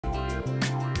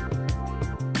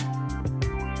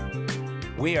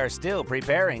We are still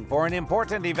preparing for an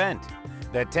important event,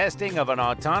 the testing of an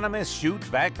autonomous chute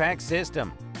backpack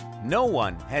system. No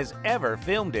one has ever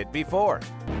filmed it before.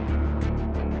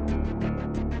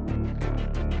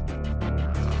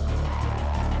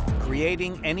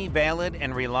 Creating any valid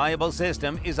and reliable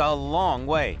system is a long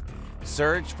way.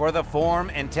 Search for the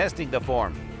form and testing the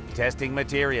form, testing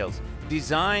materials,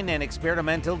 design and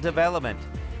experimental development.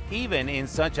 Even in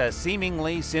such a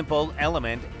seemingly simple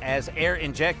element as air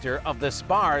injector of the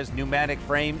SPARS pneumatic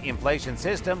frame inflation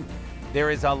system,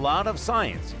 there is a lot of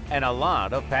science and a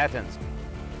lot of patents.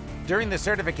 During the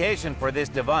certification for this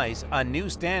device, a new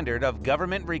standard of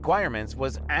government requirements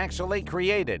was actually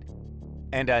created,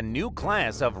 and a new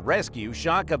class of rescue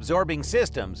shock-absorbing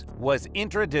systems was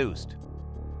introduced.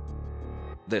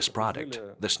 This product,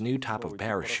 this new type of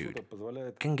parachute,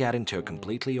 can get into a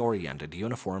completely oriented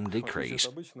uniform decrease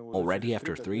already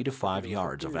after 3 to 5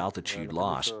 yards of altitude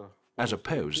loss, as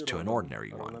opposed to an ordinary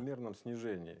one.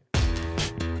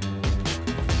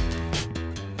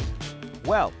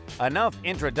 Well, enough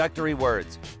introductory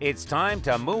words. It's time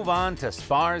to move on to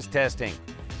SPARS testing.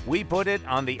 We put it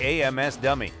on the AMS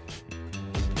dummy.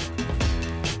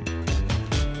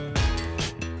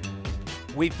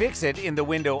 We fix it in the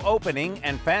window opening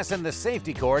and fasten the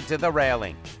safety cord to the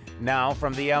railing. Now,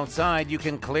 from the outside, you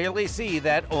can clearly see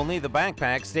that only the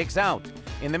backpack sticks out.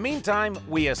 In the meantime,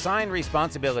 we assign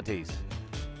responsibilities.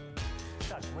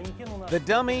 The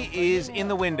dummy is in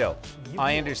the window.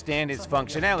 I understand its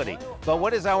functionality, but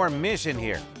what is our mission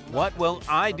here? What will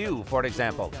I do, for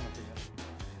example?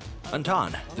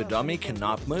 Anton, the dummy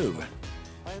cannot move.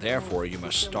 Therefore, you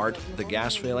must start the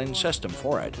gas filling system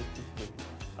for it.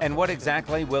 And what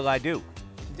exactly will I do?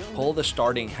 Pull the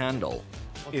starting handle.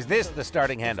 Is this the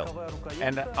starting handle?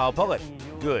 And I'll pull it.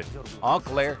 Good. All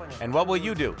clear. And what will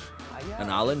you do? And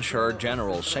I'll ensure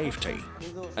general safety.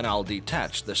 And I'll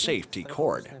detach the safety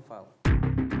cord.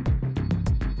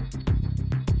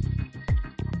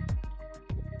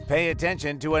 Pay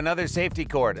attention to another safety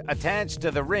cord attached to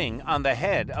the ring on the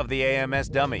head of the AMS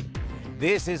dummy.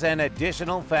 This is an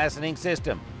additional fastening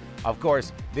system. Of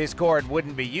course, this cord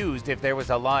wouldn't be used if there was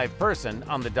a live person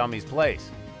on the dummy's place.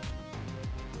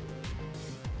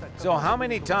 So how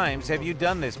many times have you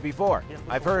done this before?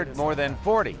 I've heard more than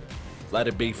 40. Let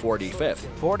it be 45th.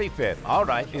 45th. All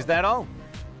right. Is that all?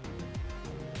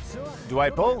 Do I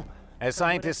pull? As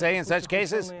scientists say in such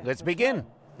cases, let's begin.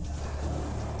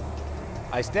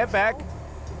 I step back.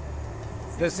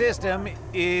 The system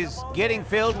is getting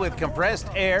filled with compressed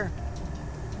air.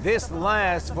 This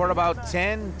lasts for about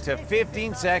 10 to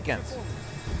 15 seconds.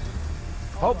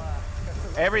 Oh,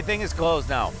 everything is closed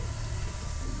now.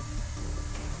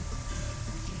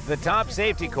 The top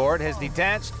safety cord has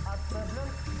detached.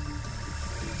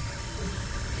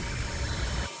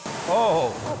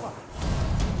 Oh!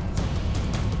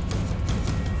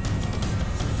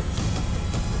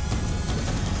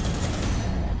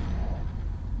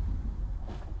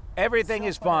 Everything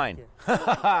is fine.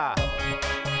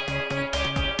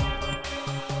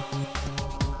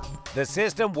 The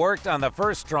system worked on the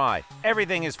first try.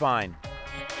 Everything is fine.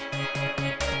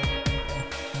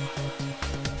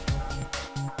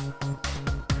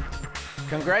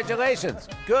 Congratulations.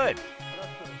 Good.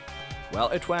 Well,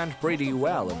 it went pretty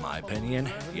well, in my opinion,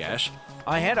 yes.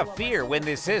 I had a fear when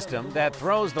this system that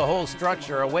throws the whole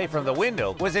structure away from the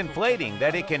window was inflating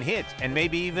that it can hit and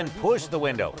maybe even push the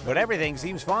window, but everything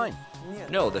seems fine.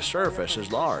 No, the surface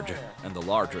is large, and the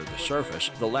larger the surface,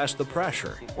 the less the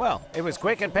pressure. Well, it was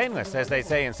quick and painless, as they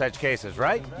say in such cases,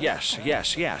 right? Yes,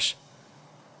 yes, yes.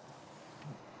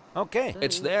 Okay.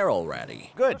 It's there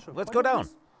already. Good. Let's go down.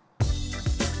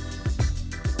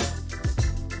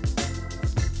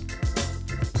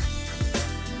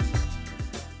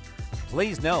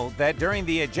 Please note that during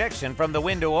the ejection from the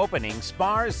window opening,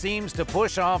 SPARS seems to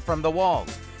push off from the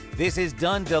walls. This is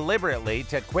done deliberately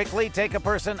to quickly take a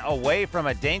person away from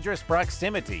a dangerous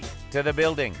proximity to the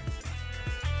building.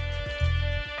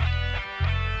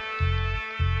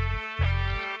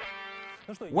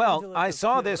 Well, I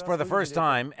saw this for the first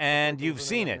time, and you've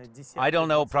seen it. I don't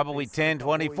know, probably 10,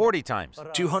 20, 40 times.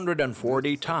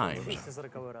 240 times.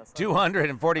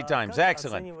 240 times,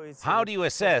 excellent. How do you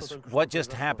assess what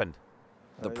just happened?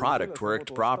 The product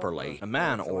worked properly. A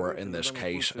man, or in this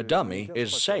case, a dummy,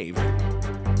 is saved.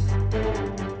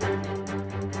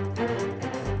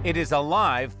 It is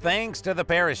alive thanks to the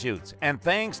parachutes and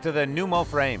thanks to the pneumo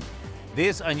frame.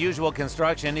 This unusual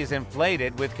construction is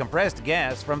inflated with compressed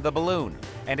gas from the balloon,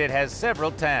 and it has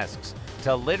several tasks.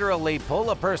 to literally pull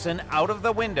a person out of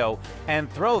the window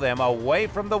and throw them away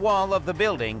from the wall of the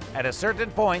building at a certain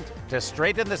point to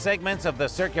straighten the segments of the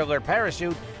circular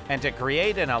parachute and to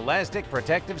create an elastic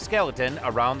protective skeleton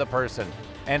around the person,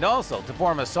 and also to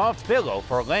form a soft pillow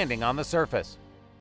for landing on the surface.